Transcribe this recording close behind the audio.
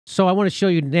So I want to show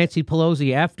you Nancy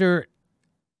Pelosi after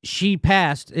she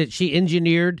passed. She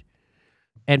engineered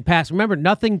and passed. Remember,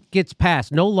 nothing gets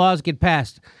passed. No laws get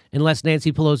passed unless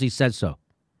Nancy Pelosi says so.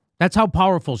 That's how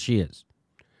powerful she is.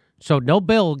 So no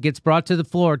bill gets brought to the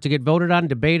floor to get voted on,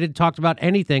 debated, talked about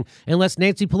anything unless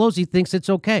Nancy Pelosi thinks it's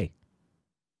okay.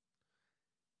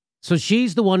 So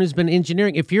she's the one who's been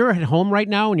engineering. If you're at home right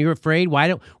now and you're afraid,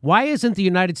 why isn't the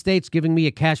United States giving me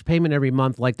a cash payment every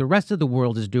month like the rest of the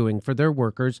world is doing for their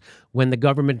workers when the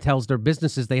government tells their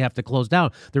businesses they have to close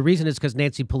down? The reason is because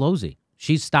Nancy Pelosi.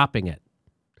 She's stopping it.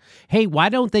 Hey, why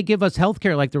don't they give us health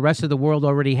care like the rest of the world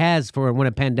already has for when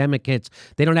a pandemic hits?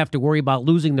 They don't have to worry about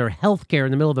losing their health care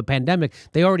in the middle of a pandemic.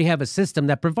 They already have a system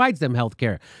that provides them health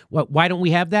care. Why don't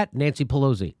we have that? Nancy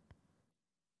Pelosi.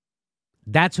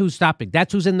 That's who's stopping.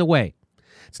 That's who's in the way.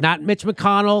 It's not Mitch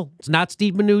McConnell. It's not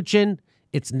Steve Mnuchin.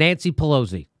 It's Nancy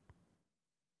Pelosi.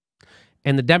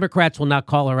 And the Democrats will not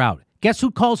call her out. Guess who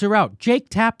calls her out? Jake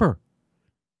Tapper.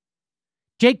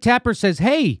 Jake Tapper says,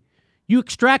 hey, you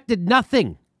extracted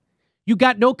nothing. You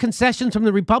got no concessions from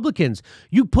the Republicans.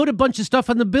 You put a bunch of stuff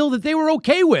on the bill that they were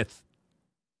okay with.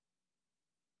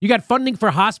 You got funding for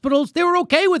hospitals. They were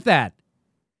okay with that.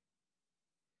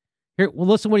 Here, well,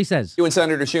 listen to what he says. You and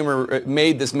Senator Schumer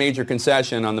made this major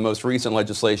concession on the most recent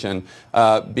legislation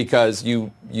because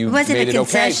you made it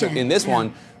okay. So in this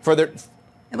one, further,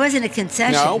 it wasn't a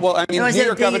concession. No, well, I mean, New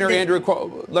York Governor Andrew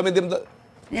Cuomo.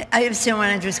 I understand what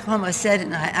Andrew Cuomo said,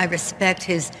 and I respect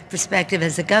his perspective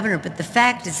as a governor. But the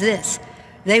fact is this: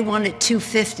 they wanted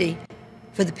 $250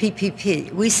 for the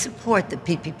PPP. We support the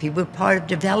PPP. We're part of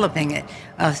developing it.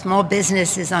 Small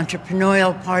business is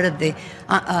entrepreneurial, part of the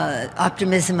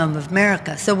optimism of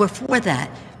America. So we're for that.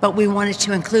 But we wanted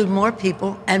to include more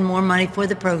people and more money for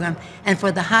the program and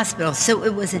for the hospital. So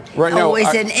it was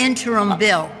always an interim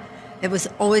bill. It was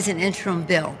always an interim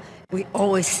bill. We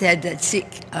always said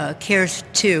that CARES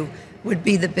 2 would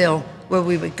be the bill where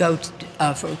we would go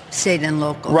for state and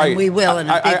local. Right. And we will in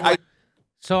a big way.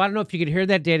 So I don't know if you could hear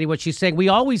that, Danny, what she's saying. We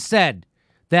always said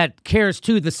that CARES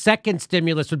 2, the second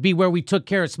stimulus, would be where we took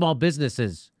care of small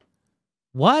businesses.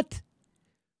 What?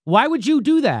 Why would you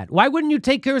do that? Why wouldn't you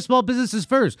take care of small businesses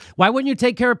first? Why wouldn't you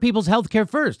take care of people's health care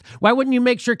first? Why wouldn't you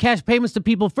make sure cash payments to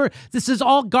people first? This is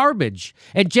all garbage.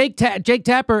 And Jake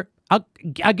Tapper, I'm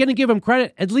going to give him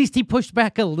credit. At least he pushed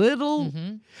back a little.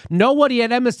 Mm-hmm. Nobody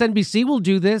at MSNBC will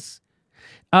do this.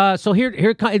 So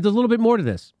here a little bit more to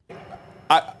this.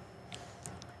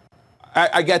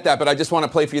 I get that, but I just want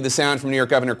to play for you the sound from New York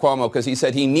Governor Cuomo because he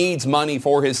said he needs money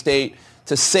for his state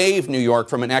to save New York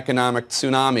from an economic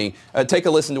tsunami. Take a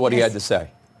listen to what he had to say.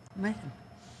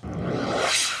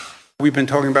 We've been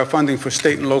talking about funding for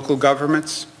state and local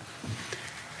governments,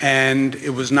 and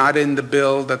it was not in the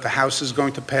bill that the House is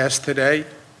going to pass today.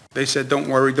 They said, don't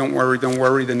worry, don't worry, don't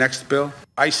worry, the next bill.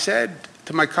 I said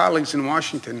to my colleagues in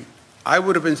Washington, I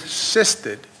would have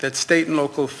insisted that state and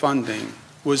local funding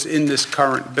was in this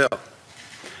current bill.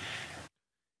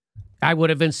 I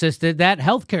would have insisted that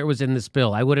healthcare was in this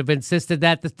bill. I would have insisted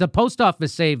that the post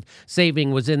office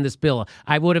saving was in this bill.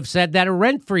 I would have said that a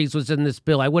rent freeze was in this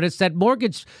bill. I would have said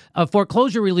mortgage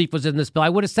foreclosure relief was in this bill. I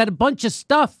would have said a bunch of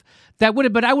stuff that would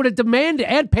have, but I would have demanded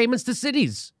and payments to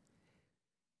cities.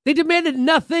 They demanded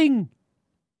nothing.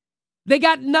 They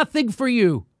got nothing for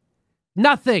you.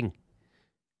 Nothing.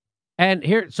 And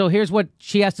here's what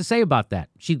she has to say about that.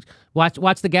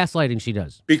 Watch the gaslighting she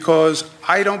does. Because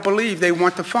I don't believe they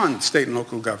want to fund state and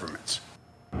local governments.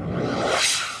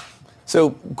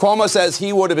 So Cuomo says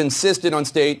he would have insisted on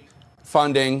state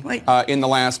funding in the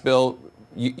last bill.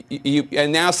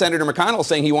 And now Senator McConnell is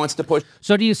saying he wants to push.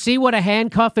 So do you see what a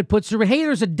handcuff it puts her? Hey,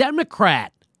 there's a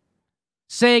Democrat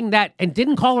saying that and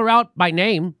didn't call her out by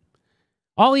name.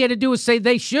 All he had to do was say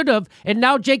they should have, and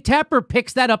now Jake Tapper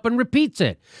picks that up and repeats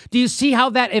it. Do you see how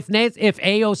that if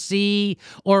AOC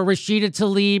or Rashida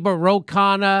Tlaib or Ro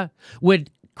Khanna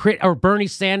or Bernie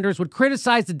Sanders would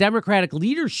criticize the Democratic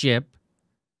leadership,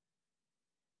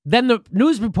 then the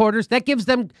news reporters, that gives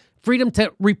them freedom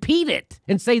to repeat it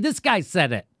and say this guy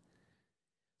said it.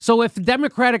 So if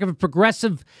a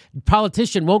progressive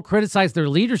politician won't criticize their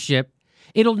leadership,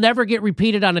 it'll never get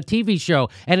repeated on a TV show,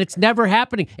 and it's never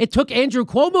happening. It took Andrew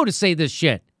Cuomo to say this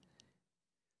shit.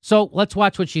 So let's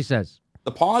watch what she says.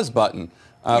 The pause button.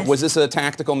 Yes. Was this a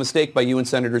tactical mistake by you and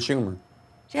Senator Schumer?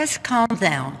 Just calm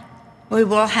down. We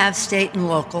will have state and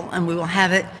local, and we will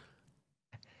have it.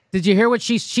 Did you hear what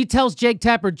she tells Jake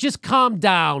Tapper? Just calm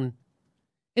down.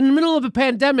 In the middle of a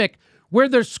pandemic where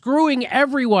they're screwing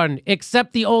everyone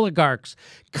except the oligarchs.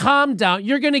 Calm down.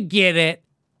 You're going to get it.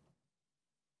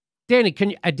 Danny,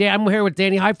 I'm here with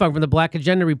Danny Haiphong from the Black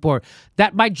Agenda Report.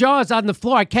 That my jaw is on the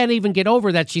floor. I can't even get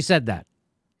over that she said that.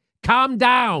 Calm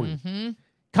down.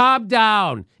 Calm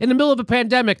down. In the middle of a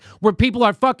pandemic where people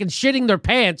are fucking shitting their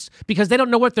pants because they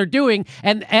don't know what they're doing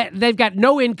and they've got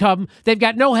no income, they've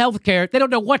got no health care, they don't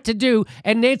know what to do,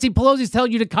 and Nancy Pelosi's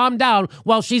telling you to calm down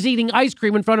while she's eating ice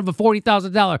cream in front of a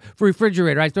 $40,000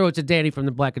 refrigerator. I throw it to Danny from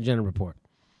the Black Agenda Report.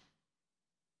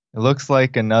 It looks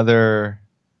like another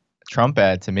Trump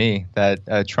ad to me,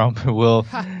 that Trump will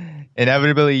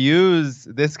inevitably use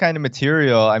this kind of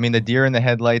material. I mean, the deer in the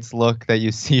headlights look that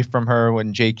you see from her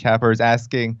when Jake Tapper is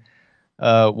asking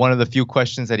one of the few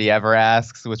questions that he ever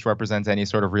asks, which represents any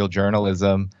sort of real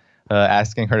journalism,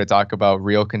 asking her to talk about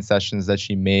real concessions that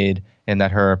she made and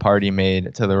that her party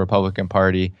made to the Republican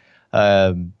Party.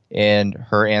 And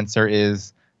her answer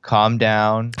is, calm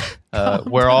down.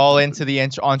 We're all into the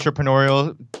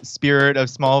entrepreneurial spirit of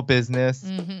small business.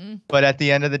 But at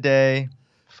the end of the day,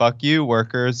 fuck you,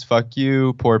 workers. Fuck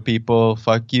you, poor people.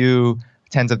 Fuck you,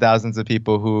 tens of thousands of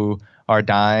people who are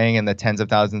dying and the tens of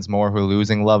thousands more who are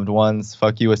losing loved ones.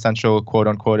 Fuck you, essential, quote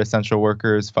unquote, essential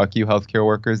workers. Fuck you, healthcare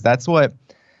workers. That's what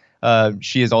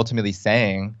she is ultimately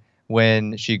saying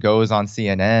when she goes on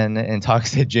CNN and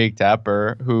talks to Jake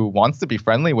Tapper, who wants to be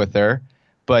friendly with her,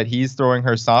 but he's throwing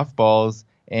her softballs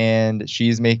and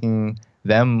she's making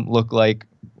them look like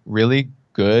really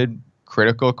good,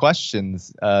 critical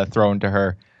questions thrown to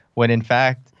her, when in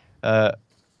fact,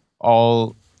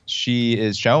 all she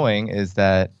is showing is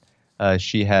that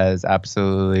she has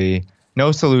absolutely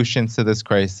no solutions to this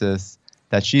crisis,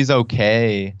 that she's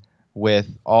okay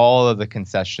with all of the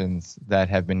concessions that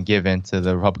have been given to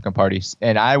the Republican Party.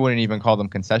 And I wouldn't even call them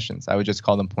concessions. I would just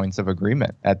call them points of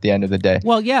agreement at the end of the day.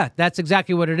 Well, yeah, that's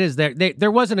exactly what it is.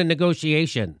 There wasn't a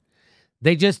negotiation.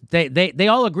 They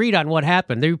all agreed on what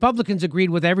happened. The Republicans agreed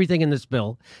with everything in this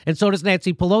bill, and so does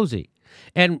Nancy Pelosi.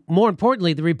 And more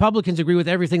importantly, the Republicans agree with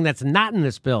everything that's not in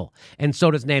this bill, and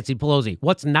so does Nancy Pelosi.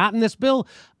 What's not in this bill?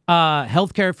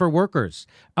 Health care for workers,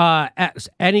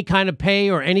 any kind of pay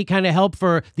or any kind of help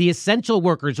for the essential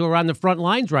workers who are on the front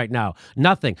lines right now.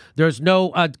 Nothing. There's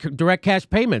no direct cash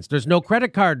payments. There's no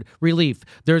credit card relief.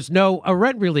 There's no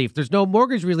rent relief. There's no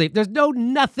mortgage relief. There's no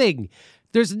nothing.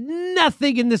 There's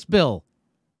nothing in this bill.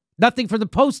 Nothing for the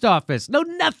post office. No,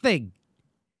 nothing.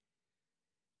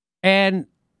 And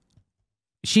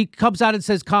she comes out and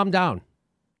says, calm down.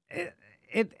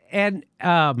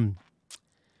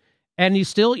 And you're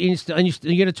going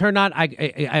to turn on, I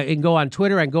can go on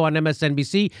Twitter, I can go on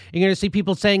MSNBC, you're going to see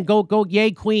people saying, go,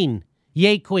 yay, queen,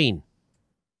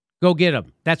 go get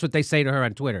him. That's what they say to her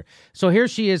on Twitter. So here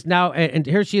she is now, and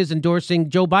here she is endorsing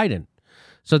Joe Biden.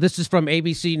 So this is from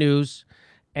ABC News,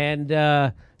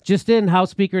 and just in,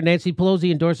 House Speaker Nancy Pelosi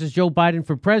endorses Joe Biden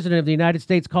for president of the United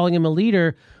States, calling him a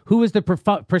leader who is the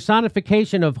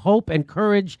personification of hope and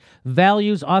courage,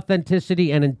 values,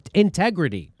 authenticity, and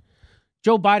integrity.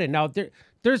 Joe Biden. Now,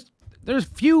 there's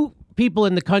few people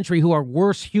in the country who are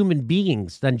worse human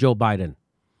beings than Joe Biden,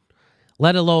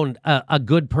 let alone a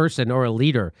good person or a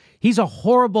leader. He's a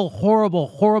horrible, horrible,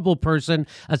 horrible person,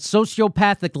 a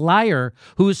sociopathic liar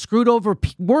who has screwed over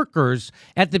workers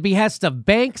at the behest of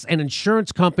banks and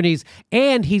insurance companies,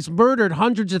 and he's murdered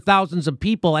hundreds of thousands of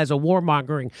people as a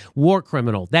warmongering war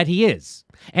criminal that he is.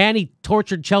 And he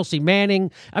tortured Chelsea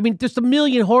Manning. I mean, there's a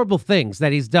million horrible things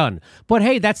that he's done. But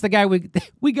hey, that's the guy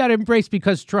we got to embrace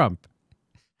because Trump.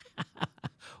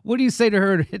 What do you say to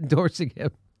her endorsing him?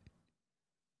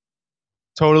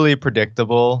 Totally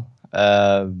predictable.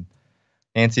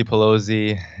 Nancy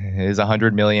Pelosi is a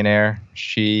 100 millionaire.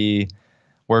 She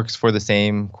works for the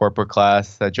same corporate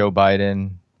class that Joe Biden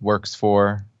works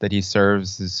for, that he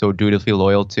serves, is so dutifully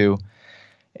loyal to.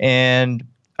 And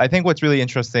I think what's really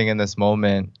interesting in this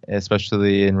moment,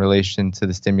 especially in relation to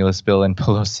the stimulus bill and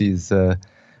Pelosi's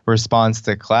response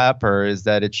to Clapper, is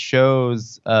that it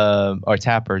shows, or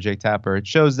Tapper, Jake Tapper, it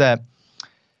shows that,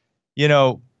 you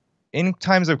know, in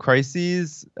times of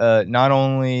crises, not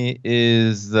only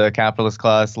is the capitalist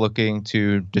class looking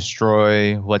to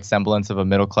destroy what semblance of a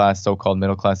middle class, so-called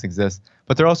middle class exists,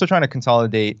 but they're also trying to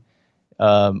consolidate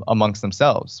amongst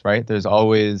themselves, right? There's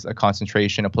always a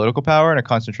concentration of political power and a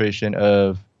concentration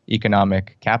of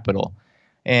economic capital.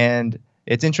 And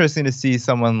it's interesting to see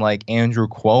someone like Andrew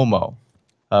Cuomo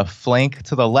flank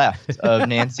to the left of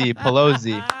Nancy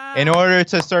Pelosi in order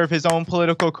to serve his own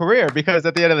political career. Because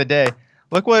at the end of the day,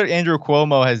 look what Andrew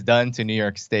Cuomo has done to New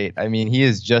York State. I mean, he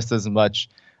is just as much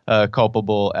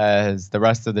culpable as the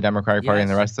rest of the Democratic Party and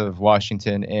the rest of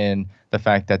Washington in the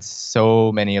fact that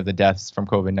so many of the deaths from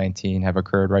COVID-19 have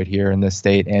occurred right here in this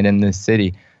state and in this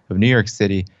city of New York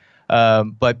City.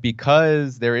 But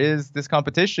because there is this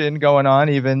competition going on,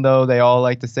 even though they all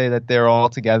like to say that they're all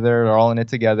together, they're all in it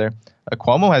together,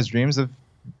 Cuomo has dreams of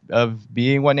of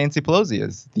being what Nancy Pelosi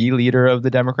is, the leader of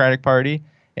the Democratic Party.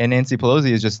 And Nancy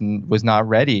Pelosi was not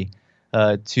ready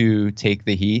to take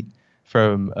the heat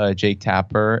from Jake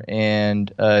Tapper,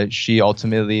 and she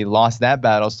ultimately lost that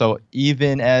battle. So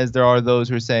even as there are those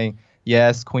who are saying,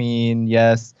 yes, Queen,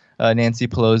 yes, Nancy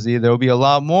Pelosi, there will be a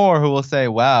lot more who will say,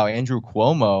 wow, Andrew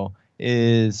Cuomo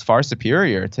is far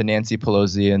superior to Nancy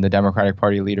Pelosi and the Democratic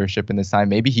Party leadership in this time.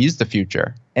 Maybe he's the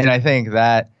future. And I think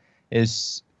that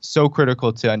is so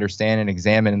critical to understand and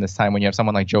examine in this time when you have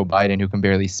someone like Joe Biden who can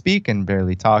barely speak and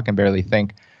barely talk and barely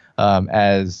think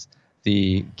as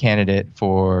the candidate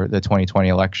for the 2020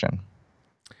 election.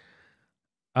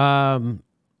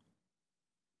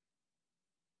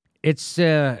 It's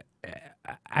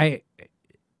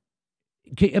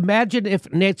imagine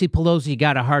if Nancy Pelosi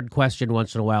got a hard question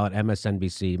once in a while at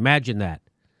MSNBC. Imagine that.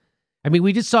 I mean,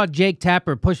 we just saw Jake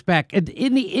Tapper push back in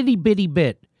the itty bitty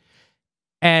bit,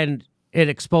 and it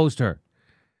exposed her.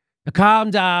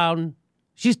 Calm down.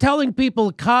 She's telling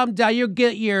people, calm down. You'll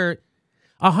get your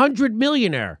 100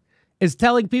 millionaire is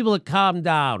telling people to calm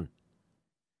down.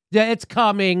 Yeah, it's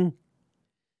coming.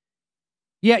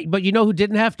 Yeah, but you know who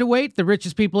didn't have to wait? The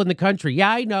richest people in the country.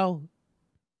 Yeah, I know.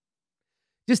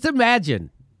 Just imagine.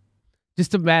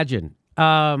 Just imagine.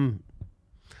 Well,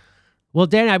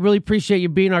 Danny, I really appreciate you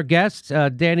being our guest.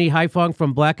 Danny Haiphong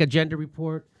from Black Agenda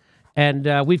Report.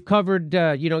 And we've covered,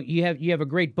 you have a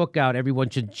great book out. Everyone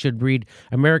should read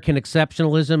American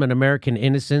Exceptionalism and American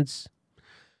Innocence.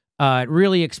 It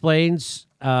really explains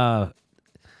what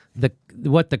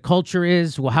the culture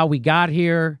is, how we got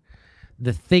here,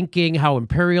 the thinking, how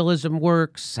imperialism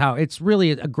works, how it's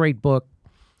really a great book.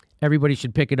 Everybody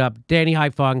should pick it up. Danny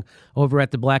Haiphong over at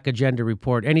the Black Agenda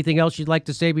Report. Anything else you'd like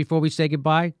to say before we say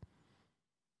goodbye?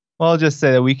 Well, I'll just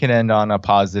say that we can end on a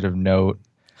positive note.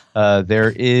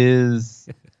 There is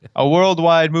a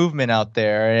worldwide movement out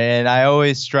there, and I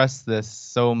always stress this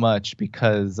so much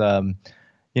because,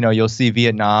 you'll see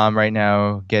Vietnam right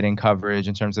now getting coverage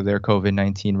in terms of their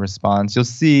COVID-19 response. You'll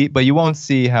see, but you won't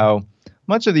see how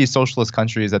much of these socialist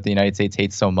countries that the United States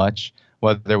hates so much,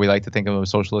 whether we like to think of them as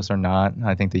socialists or not.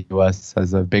 I think the U.S.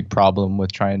 has a big problem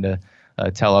with trying to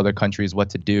tell other countries what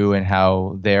to do and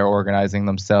how they're organizing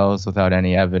themselves without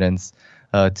any evidence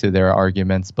to their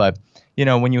arguments. But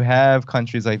when you have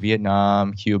countries like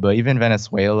Vietnam, Cuba, even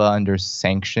Venezuela under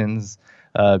sanctions,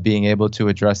 being able to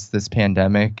address this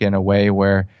pandemic in a way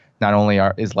where not only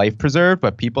is life preserved,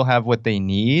 but people have what they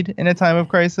need in a time of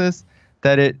crisis,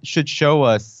 that it should show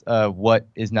us what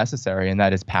is necessary, and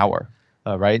that is power,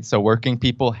 right? So working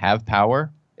people have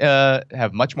power,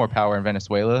 have much more power in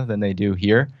Venezuela than they do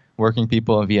here. Working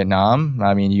people in Vietnam,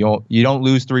 I mean, you don't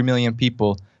lose 3 million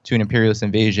people to an imperialist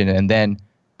invasion and then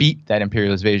beat that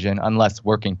imperialist invasion unless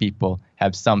working people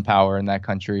have some power in that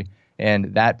country.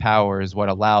 And that power is what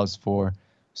allows for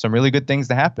some really good things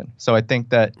to happen. So I think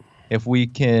that if we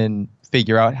can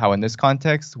figure out how in this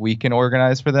context we can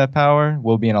organize for that power,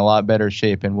 we'll be in a lot better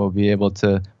shape, and we'll be able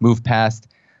to move past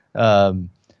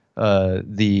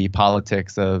the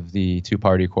politics of the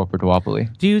two-party corporate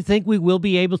duopoly. Do you think we will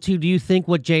be able to? Do you think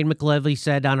what Jane McLevy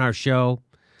said on our show,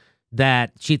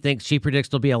 that she predicts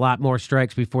there'll be a lot more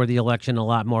strikes before the election, a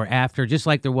lot more after, just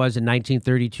like there was in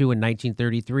 1932 and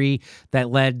 1933, that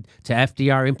led to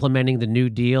FDR implementing the New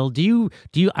Deal? Do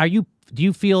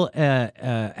you feel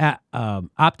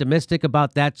optimistic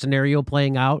about that scenario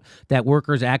playing out, that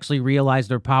workers actually realize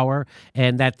their power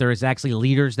and that there's actually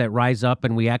leaders that rise up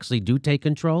and we actually do take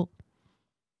control?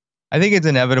 I think it's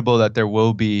inevitable that there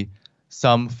will be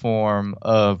some form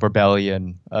of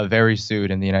rebellion very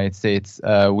soon in the United States.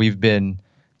 We've been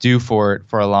due for it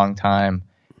for a long time,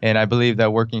 and I believe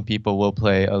that working people will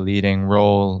play a leading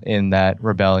role in that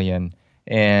rebellion.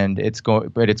 And it's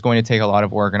going to take a lot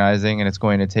of organizing, and it's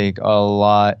going to take a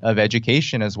lot of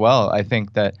education as well. I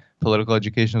think that political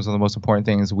education is one of the most important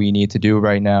things we need to do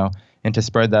right now, and to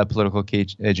spread that political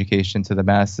education to the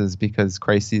masses, because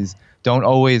crises don't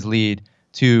always lead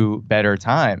to better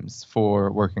times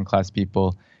for working class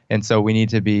people. And so we need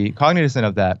to be cognizant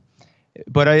of that.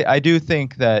 But I do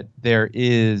think that there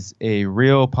is a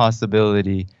real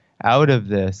possibility out of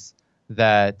this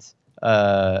that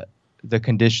the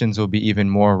conditions will be even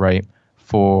more ripe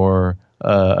for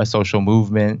a social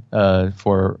movement,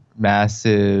 for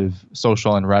massive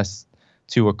social unrest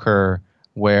to occur,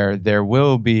 where there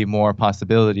will be more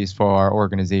possibilities for our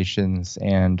organizations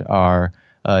and our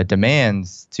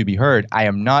demands to be heard. I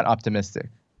am not optimistic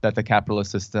that the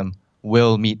capitalist system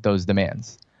will meet those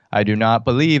demands. I do not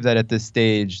believe that at this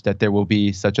stage that there will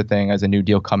be such a thing as a New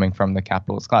Deal coming from the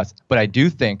capitalist class. But I do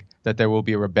think that there will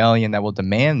be a rebellion that will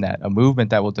demand that, a movement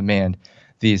that will demand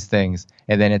these things.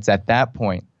 And then it's at that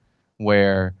point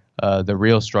where the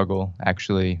real struggle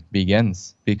actually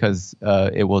begins, because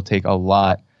it will take a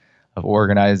lot of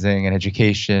organizing and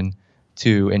education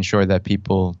to ensure that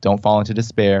people don't fall into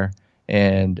despair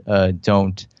and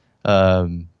don't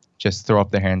just throw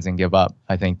up their hands and give up.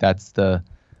 I think that's the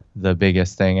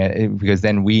biggest thing, because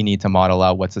then we need to model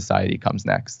out what society comes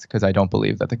next, because I don't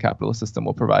believe that the capitalist system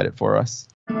will provide it for us.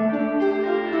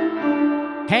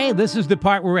 Hey, this is the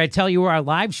part where I tell you where our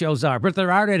live shows are, but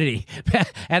there aren't any.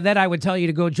 And then I would tell you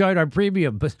to go join our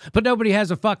premium, but nobody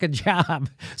has a fucking job.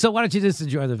 So why don't you just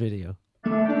enjoy the video?